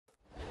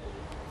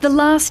The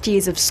last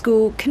years of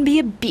school can be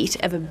a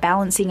bit of a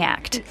balancing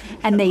act,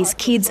 and these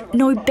kids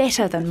know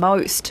better than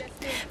most.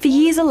 For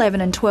years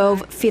 11 and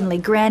 12, Finley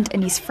Grant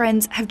and his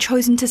friends have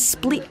chosen to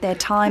split their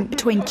time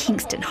between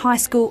Kingston High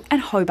School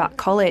and Hobart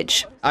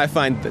College. I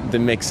find the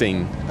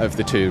mixing of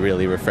the two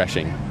really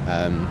refreshing.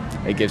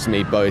 It gives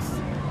me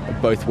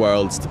both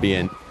worlds to be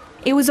in.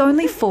 It was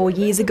only 4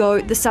 years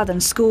ago the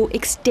Southern School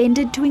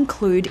extended to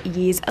include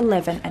years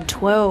 11 and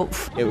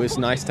 12. It was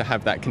nice to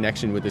have that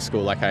connection with the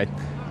school.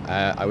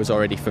 I was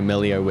already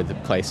familiar with the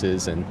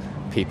places and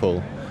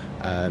people,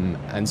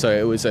 and so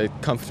it was a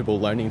comfortable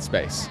learning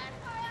space.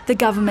 The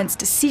government's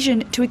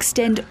decision to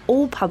extend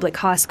all public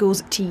high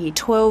schools to Year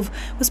 12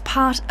 was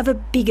part of a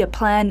bigger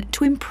plan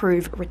to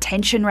improve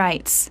retention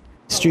rates.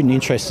 Student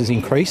interest has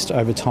increased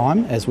over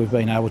time as we've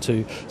been able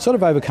to sort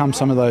of overcome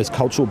some of those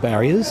cultural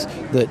barriers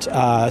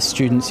that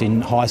students in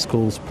high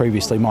schools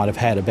previously might have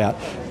had about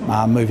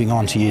moving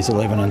on to years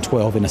 11 and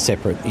 12 in a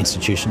separate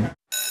institution.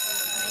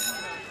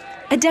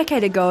 A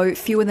decade ago,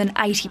 fewer than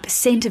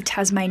 80% of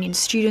Tasmanian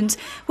students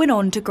went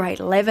on to grade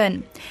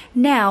 11.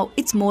 Now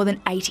it's more than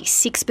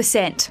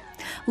 86%.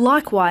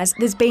 Likewise,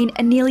 there's been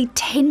a nearly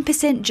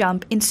 10%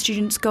 jump in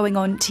students going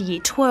on to Year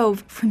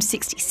 12 from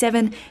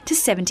 67 to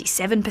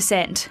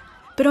 77%.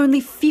 But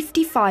only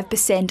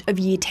 55% of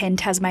Year 10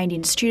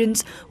 Tasmanian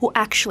students will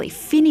actually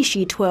finish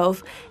Year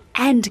 12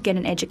 and get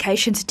an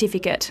education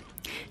certificate.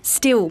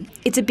 Still,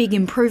 it's a big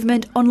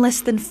improvement on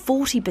less than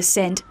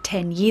 40%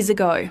 10 years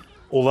ago.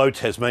 Although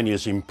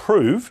Tasmania's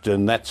improved,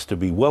 and that's to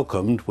be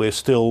welcomed, we're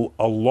still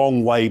a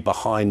long way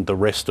behind the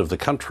rest of the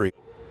country.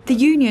 The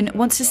union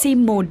wants to see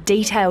more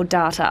detailed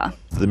data.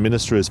 The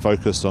Minister is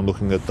focused on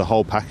looking at the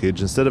whole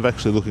package instead of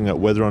actually looking at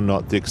whether or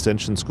not the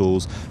extension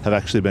schools have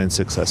actually been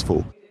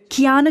successful.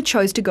 Kiana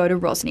chose to go to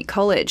Rosny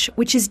College,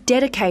 which is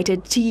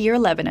dedicated to Year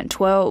 11 and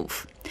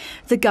 12.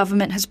 The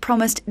government has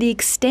promised the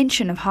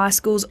extension of high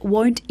schools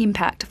won't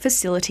impact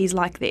facilities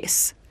like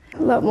this.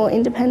 A lot more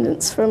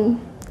independence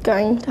from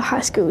going to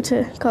high school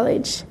to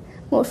college,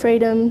 more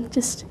freedom,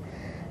 just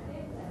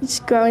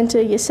grow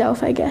into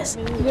yourself, I guess.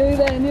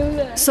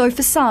 So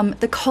for some,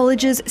 the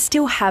colleges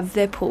still have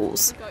their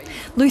pools.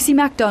 Lucy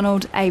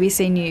MacDonald,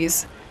 ABC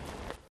News.